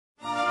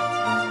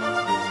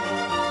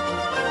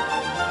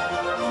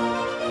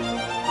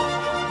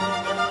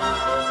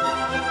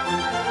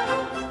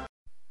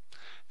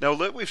Now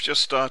that we've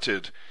just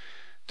started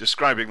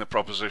describing the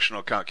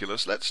propositional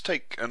calculus, let's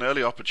take an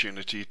early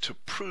opportunity to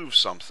prove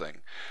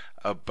something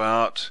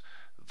about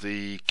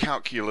the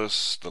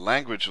calculus, the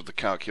language of the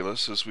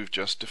calculus as we've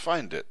just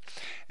defined it.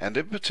 And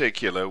in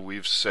particular,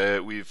 we've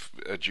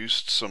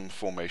adduced some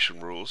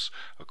formation rules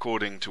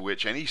according to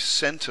which any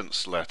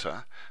sentence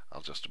letter, I'll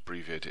just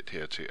abbreviate it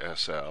here to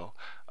SL,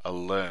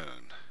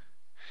 alone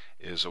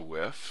is a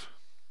whiff.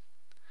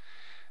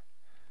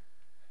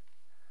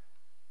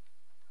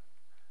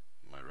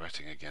 My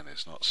writing again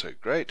is not so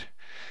great.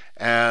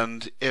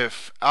 And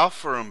if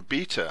alpha and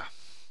beta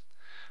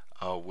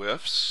are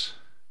whiffs,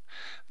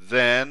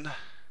 then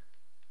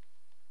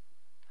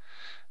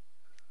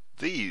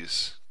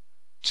these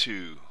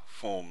two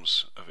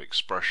forms of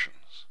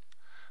expressions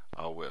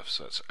are whiffs.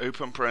 That's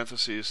open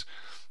parentheses,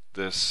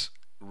 this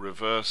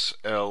reverse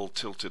L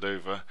tilted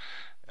over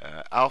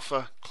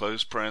alpha,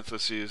 close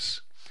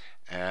parentheses,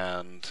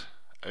 and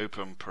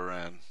open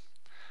paren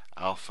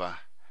alpha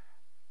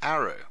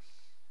arrow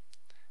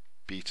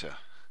beta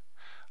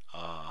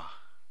are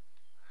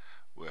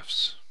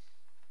whiffs.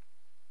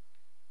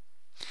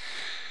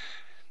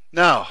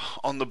 Now,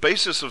 on the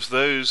basis of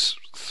those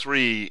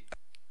three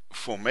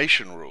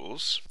formation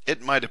rules,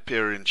 it might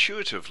appear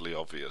intuitively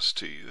obvious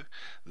to you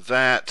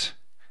that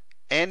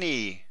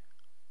any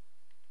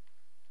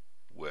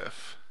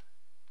whiff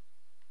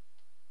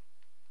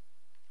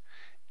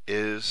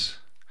is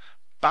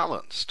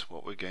balanced,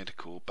 what we're going to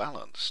call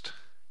balanced.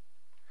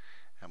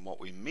 And what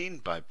we mean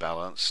by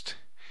balanced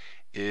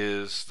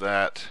is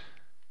that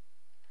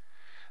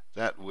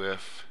that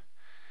whiff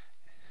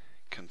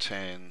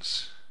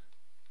contains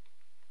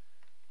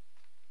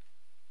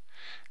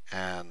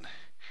an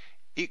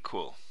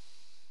equal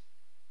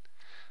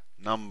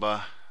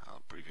number,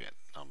 I'll abbreviate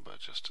number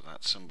just to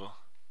that symbol,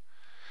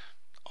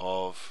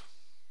 of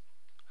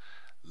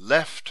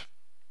left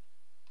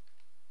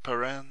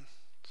parens,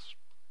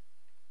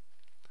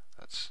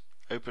 that's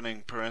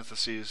opening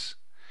parentheses,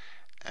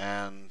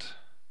 and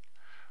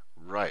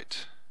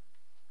right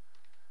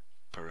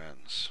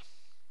parens,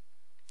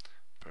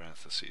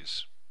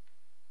 parentheses.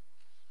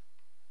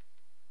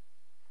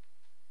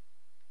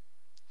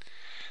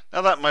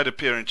 Now that might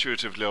appear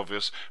intuitively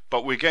obvious,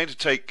 but we're going to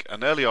take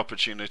an early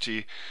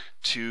opportunity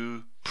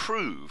to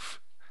prove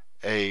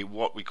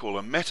what we call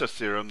a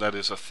meta-theorem, that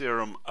is a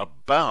theorem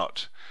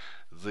about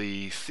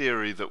the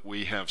theory that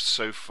we have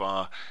so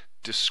far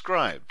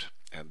described.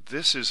 And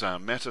this is our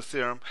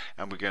meta-theorem,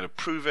 and we're going to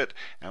prove it,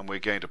 and we're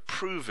going to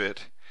prove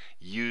it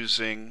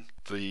using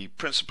the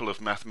principle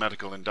of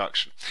mathematical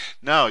induction.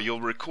 Now,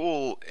 you'll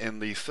recall in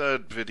the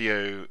third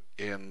video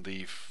in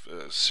the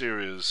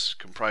series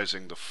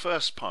comprising the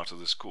first part of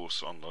this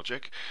course on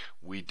logic,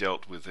 we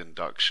dealt with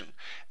induction,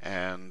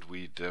 and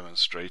I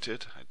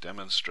demonstrated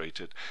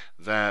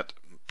that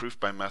proof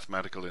by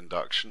mathematical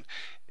induction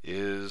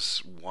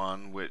is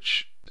one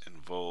which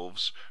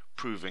involves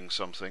proving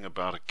something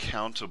about a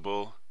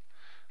countable,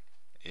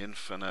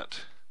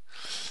 infinite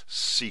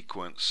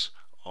sequence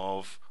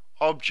of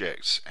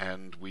objects,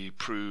 and we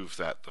prove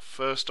that the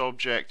first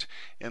object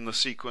in the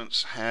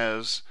sequence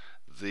has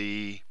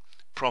the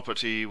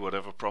property,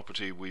 whatever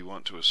property we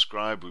want to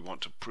ascribe, we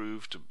want to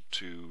prove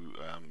to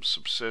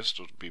subsist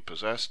or to be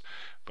possessed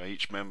by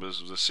each member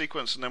of the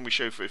sequence, and then we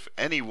show if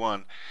any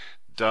one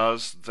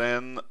does,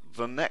 then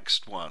the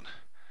next one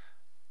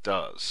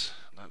does.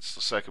 That's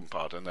the second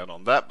part, and then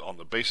on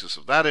the basis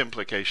of that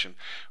implication,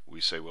 we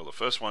say, well, the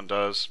first one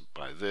does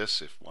by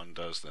this. If one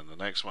does, then the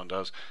next one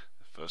does.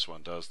 The first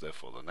one does,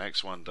 therefore the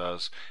next one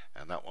does,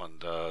 and that one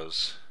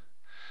does,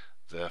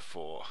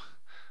 therefore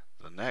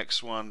the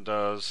next one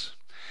does,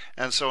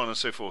 and so on and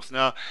so forth.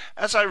 Now,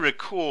 as I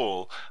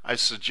recall, I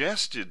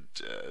suggested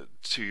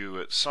to you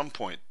at some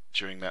point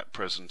during that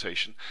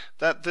presentation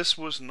that this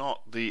was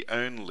not the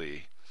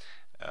only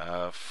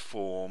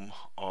form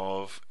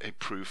of a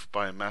proof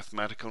by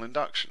mathematical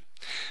induction.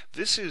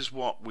 This is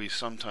what we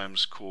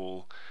sometimes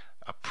call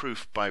a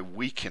proof by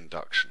weak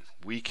induction.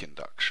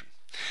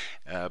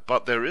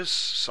 But there is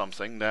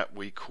something that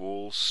we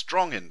call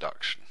strong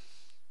induction.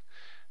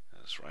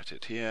 Let's write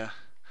it here,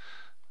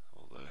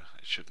 although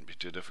it shouldn't be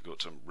too difficult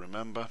to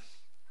remember.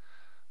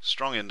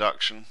 Strong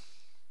induction,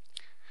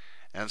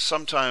 and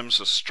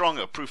sometimes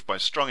a proof by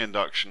strong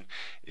induction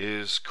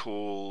is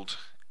called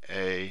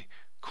a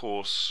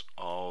course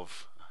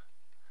of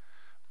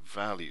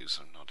values.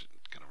 I'm not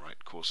going to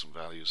write course of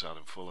values out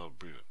in full, I'll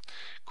abbreviate it.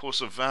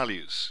 Course of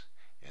values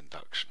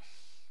induction.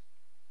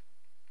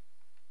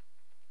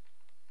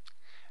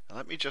 Now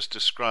let me just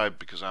describe,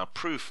 because our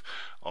proof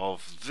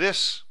of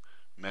this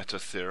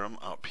meta-theorem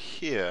up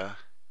here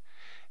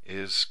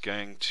is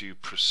going to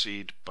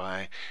proceed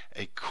by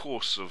a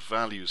course of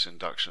values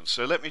induction.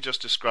 So let me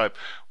just describe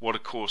what a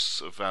course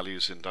of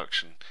values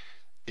induction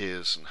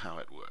is and how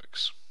it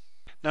works.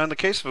 Now, in the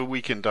case of a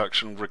weak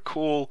induction,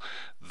 recall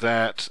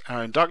that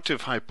our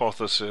inductive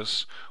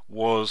hypothesis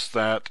was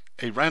that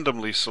a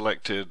randomly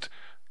selected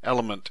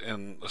element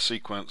in the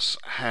sequence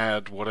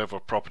had whatever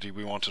property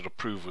we wanted to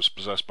prove was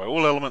possessed by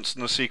all elements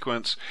in the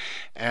sequence,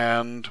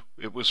 and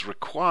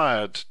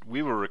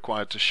we were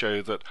required to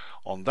show that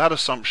on that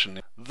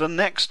assumption the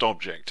next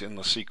object in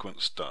the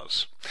sequence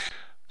does.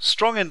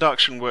 Strong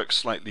induction works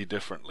slightly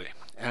differently,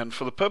 and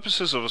for the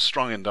purposes of a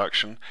strong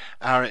induction,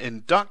 our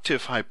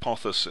inductive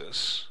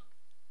hypothesis,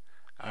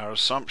 our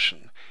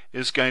assumption,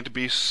 is going to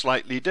be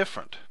slightly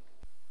different.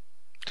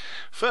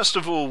 First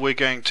of all, we're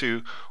going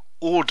to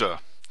order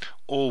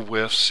all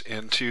whiffs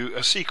into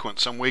a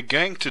sequence, and we're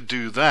going to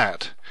do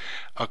that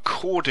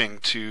according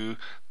to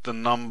the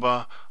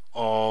number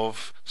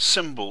of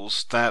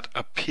symbols that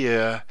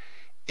appear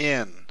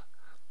in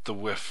the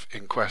whiff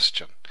in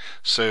question.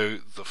 So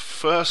the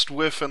first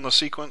whiff in the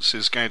sequence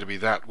is going to be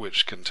that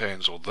which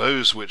contains, or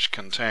those which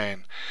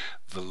contain,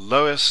 the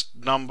lowest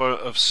number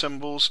of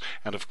symbols,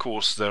 and of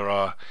course there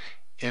are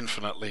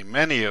infinitely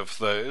many of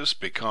those,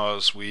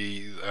 because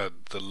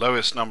the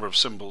lowest number of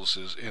symbols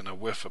is in a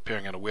whiff,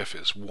 appearing in a whiff,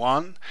 is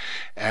 1,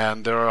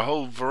 and there are a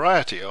whole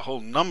variety, a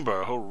whole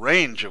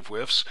range of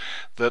whiffs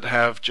that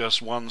have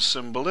just one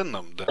symbol in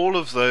them. All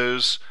of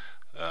those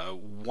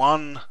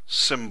one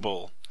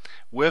symbol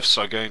whiffs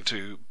are going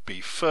to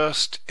be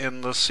first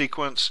in the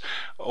sequence.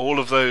 All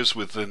of those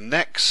with the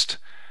next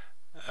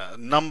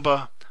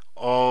number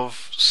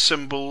of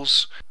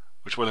symbols,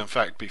 which will in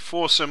fact be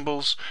 4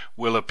 symbols,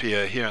 will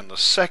appear here in the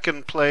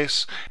second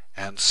place,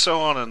 and so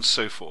on and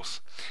so forth,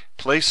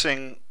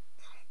 placing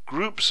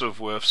groups of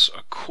whiffs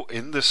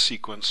in this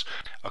sequence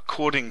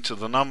according to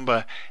the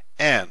number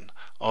n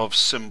of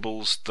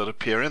symbols that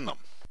appear in them.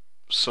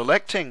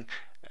 Selecting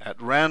at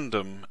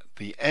random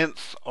the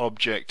nth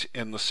object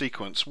in the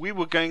sequence, we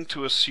were going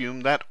to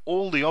assume that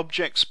all the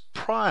objects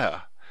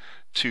prior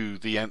to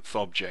the nth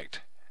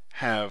object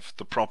have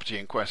the property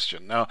in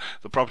question. Now,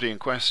 the property in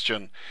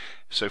question,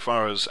 so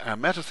far as our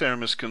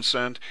meta-theorem is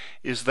concerned,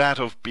 is that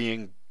of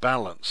being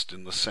balanced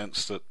in the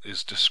sense that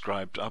is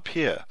described up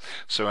here.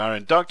 So our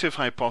inductive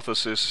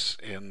hypothesis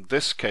in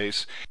this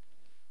case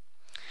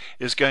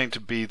is going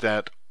to be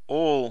that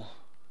all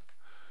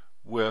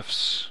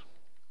whiffs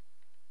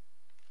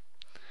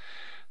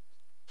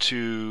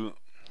to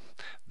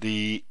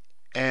the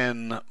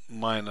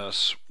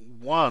n-1th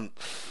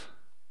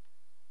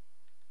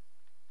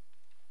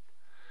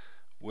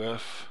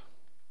whiff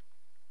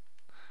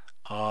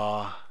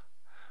are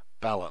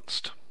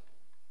balanced.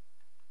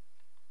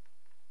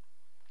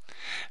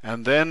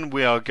 And then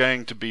we are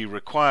going to be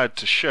required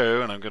to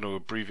show, and I'm going to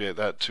abbreviate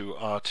that to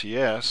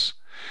RTS,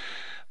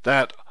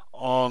 that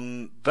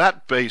on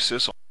that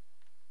basis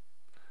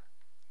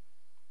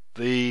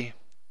the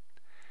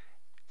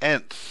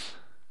nth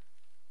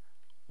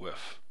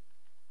whiff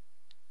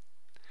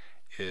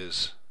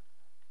is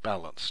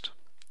balanced.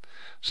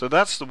 So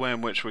that's the way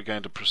in which we're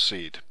going to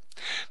proceed.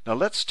 Now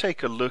let's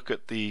take a look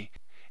at the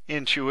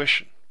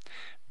intuition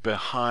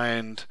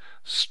behind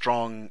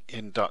strong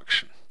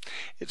induction.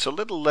 It's a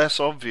little less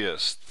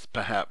obvious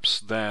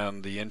perhaps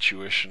than the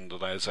intuition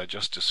that, as I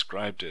just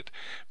described it,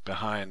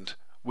 behind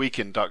weak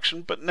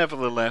induction, but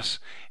nevertheless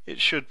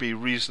it should be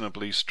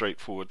reasonably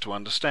straightforward to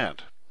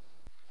understand.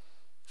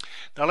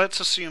 Now let's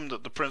assume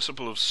that the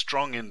principle of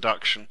strong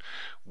induction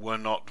were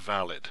not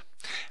valid,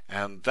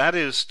 and that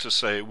is to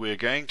say, we're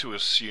going to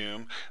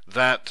assume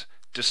that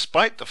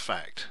despite the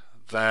fact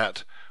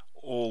that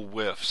all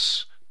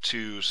whiffs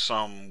to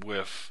some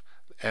whiff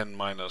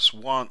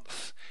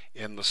n-1th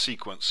in the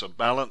sequence are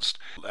balanced,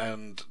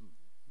 and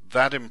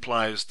that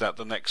implies that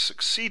the next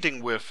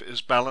succeeding whiff is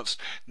balanced.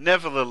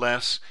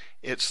 Nevertheless,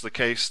 it's the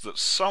case that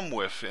some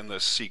whiff in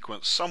this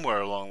sequence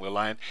somewhere along the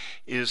line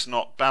is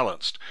not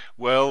balanced.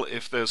 Well,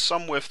 if there's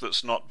some whiff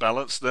that's not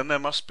balanced, then there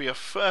must be a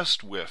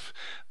first whiff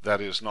that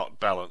is not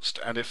balanced,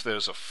 and if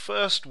there's a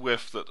first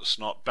whiff that's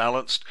not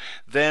balanced,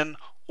 then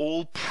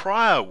all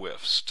prior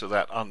whiffs to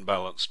that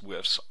unbalanced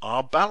whiffs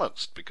are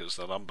balanced, because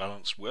that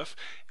unbalanced whiff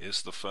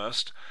is the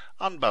first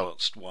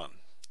unbalanced one.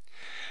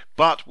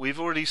 But we've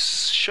already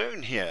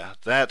shown here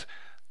that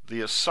the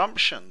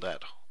assumption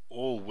that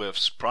all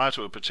whiffs prior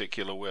to a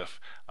particular whiff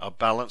are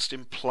balanced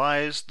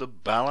implies the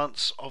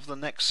balance of the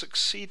next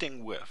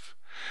succeeding whiff.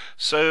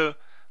 So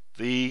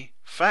the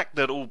fact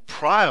that all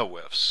prior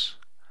whiffs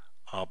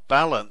are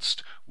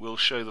balanced will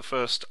show the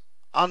first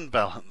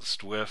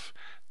unbalanced whiff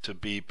to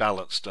be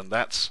balanced, and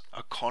that's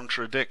a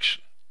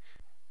contradiction.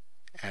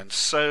 And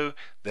so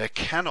there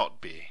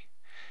cannot be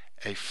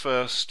a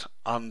first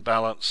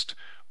unbalanced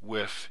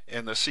whiff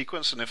in the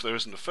sequence, and if there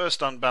isn't a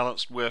first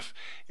unbalanced whiff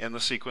in the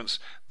sequence,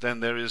 then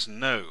there is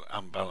no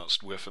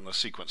unbalanced whiff in the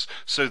sequence.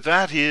 So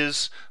that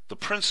is the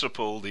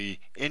principle, the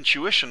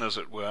intuition as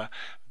it were,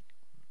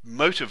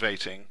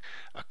 motivating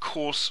a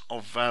course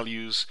of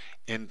values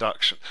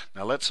induction.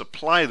 Now let's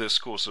apply this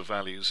course of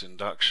values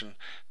induction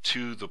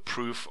to the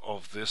proof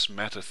of this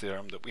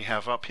meta-theorem that we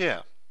have up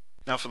here.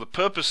 Now, for the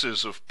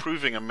purposes of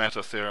proving a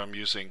meta-theorem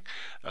using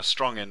a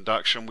strong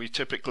induction, we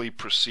typically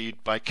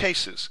proceed by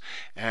cases.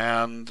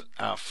 And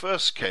our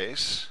first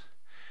case,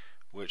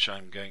 which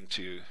I'm going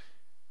to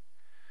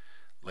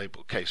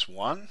label case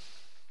 1,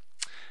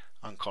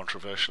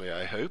 uncontroversially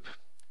I hope,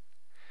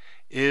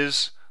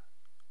 is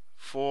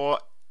for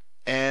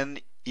n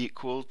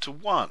equal to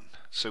 1.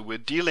 So we're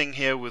dealing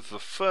here with the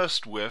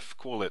first width,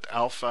 call it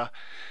alpha,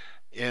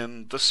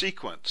 in the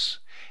sequence,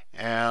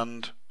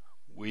 and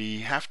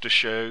we have to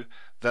show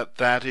that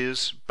that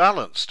is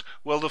balanced.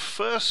 Well, the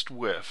first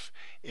width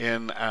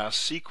in our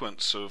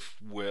sequence of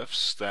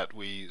widths that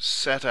we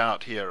set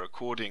out here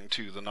according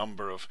to the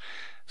number of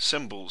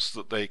symbols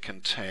that they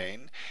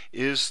contain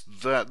is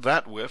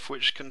that width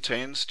which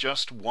contains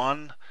just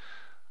one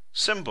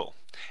symbol,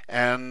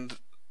 and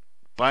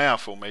by our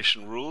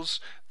formation rules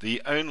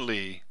the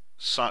only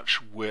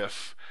such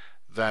width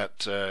that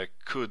there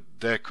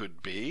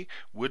could be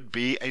would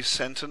be a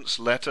sentence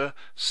letter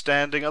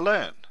standing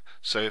alone.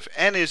 So if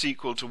n is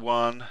equal to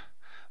 1,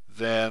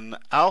 then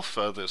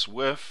alpha, this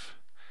width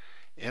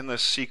in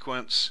this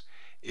sequence,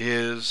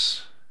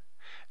 is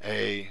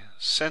a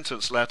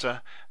sentence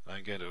letter.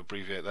 I'm going to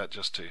abbreviate that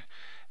just to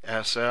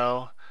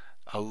SL,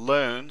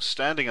 alone,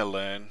 standing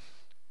alone,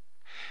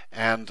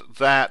 and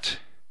that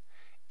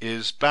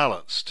is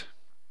balanced.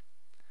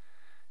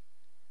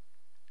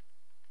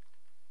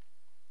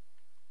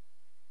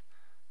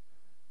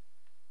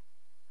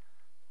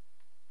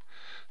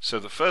 So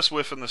the first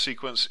width in the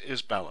sequence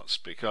is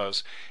balanced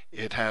because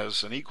it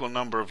has an equal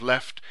number of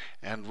left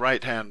and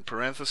right hand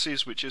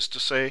parentheses, which is to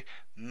say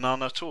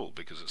none at all,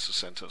 because it's a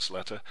sentence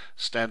letter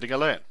standing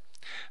alone.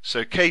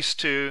 So case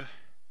 2,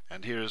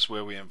 and here is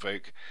where we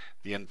invoke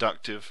the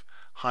inductive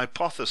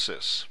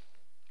hypothesis.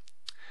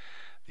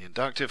 The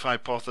inductive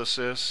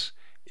hypothesis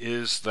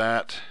is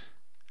that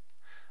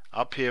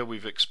up here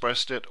we've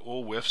expressed it,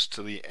 all widths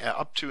to the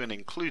up to and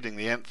including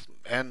the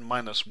n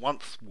minus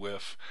 1th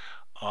width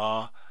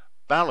are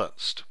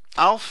balanced.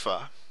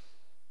 Alpha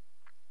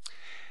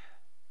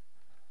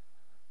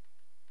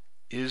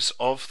is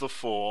of the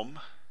form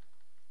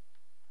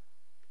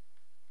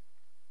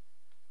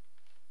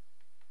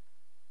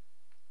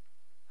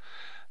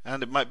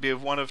and it might be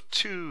of one of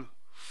two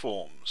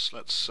forms.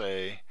 Let's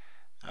say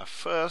our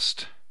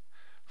first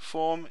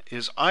form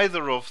is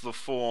either of the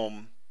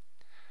form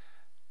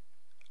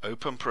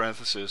open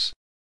parenthesis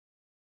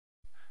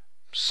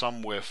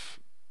sum with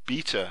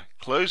beta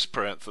close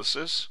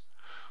parenthesis,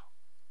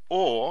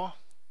 or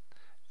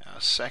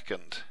our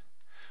second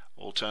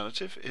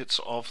alternative, it's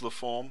of the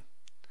form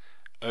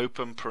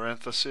open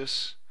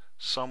parenthesis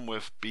sum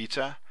with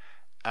beta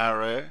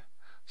arrow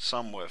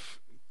sum with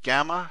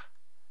gamma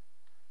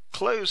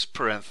close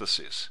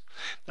parenthesis.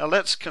 Now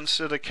let's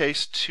consider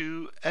case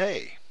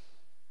 2a.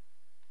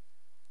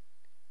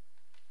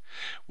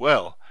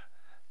 Well,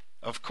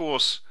 of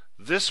course,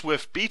 this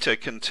with beta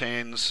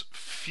contains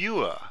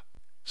fewer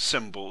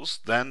symbols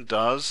than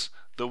does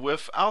the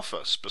with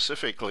alpha.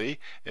 Specifically,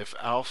 if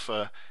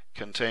alpha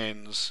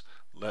contains,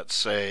 let's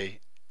say,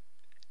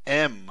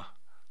 m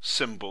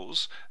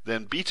symbols,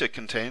 then beta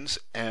contains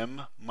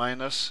m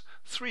minus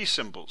 3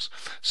 symbols.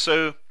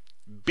 So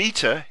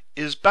beta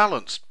is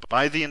balanced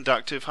by the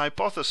inductive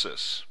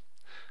hypothesis.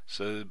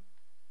 So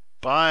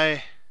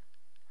by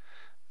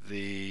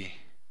the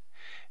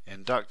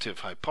inductive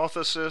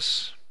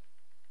hypothesis,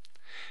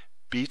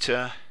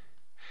 beta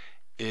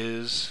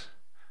is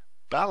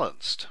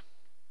balanced.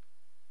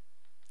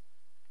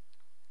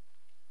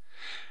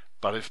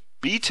 But if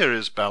beta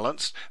is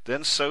balanced,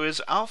 then so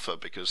is alpha,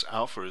 because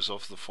alpha is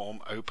of the form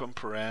open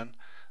paren,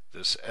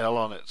 this L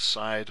on its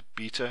side,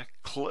 beta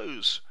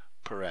close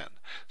paren.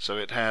 So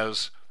it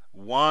has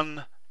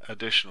one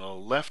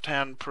additional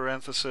left-hand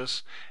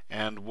parenthesis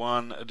and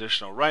one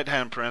additional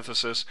right-hand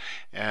parenthesis,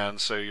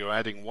 and so you're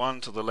adding one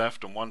to the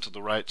left and one to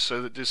the right,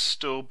 so that it is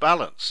still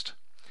balanced.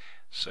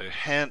 So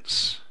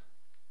hence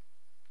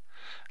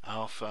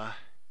alpha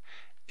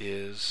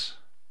is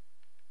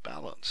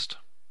balanced.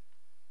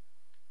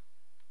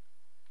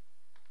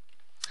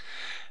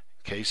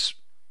 Case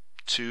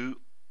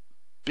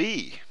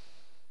 2b,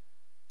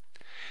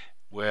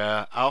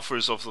 where alpha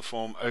is of the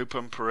form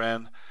open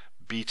paren,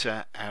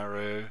 beta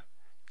arrow,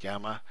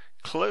 gamma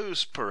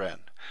close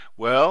paren.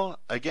 Well,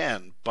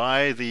 again,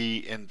 by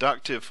the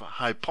inductive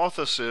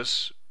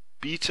hypothesis,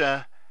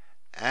 beta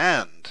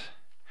and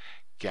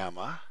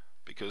gamma,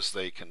 because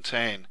they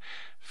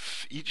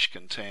each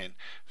contain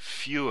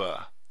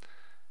fewer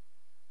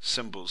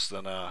symbols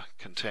than are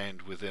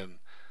contained within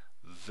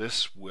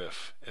this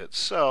width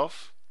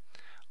itself,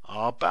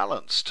 are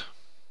balanced.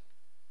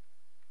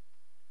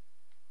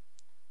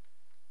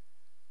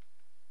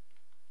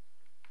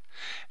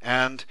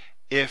 And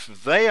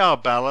if they are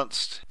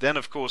balanced, then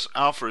of course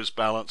alpha is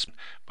balanced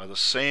by the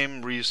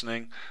same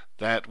reasoning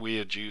that we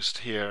adduced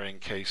here in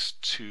case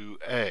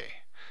 2a.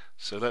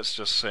 So let's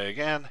just say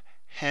again,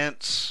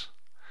 hence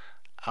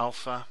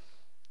alpha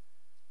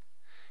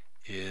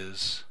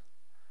is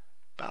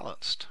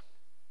balanced.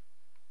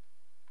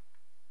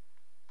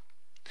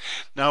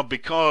 Now,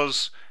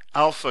 because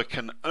alpha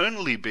can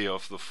only be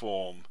of the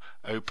form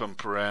open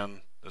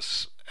paren,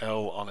 this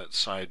L on its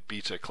side,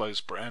 beta close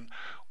paren,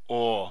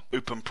 or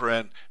open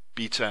paren,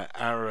 beta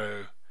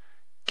arrow,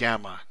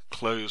 gamma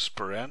close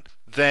paren,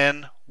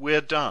 then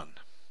we're done.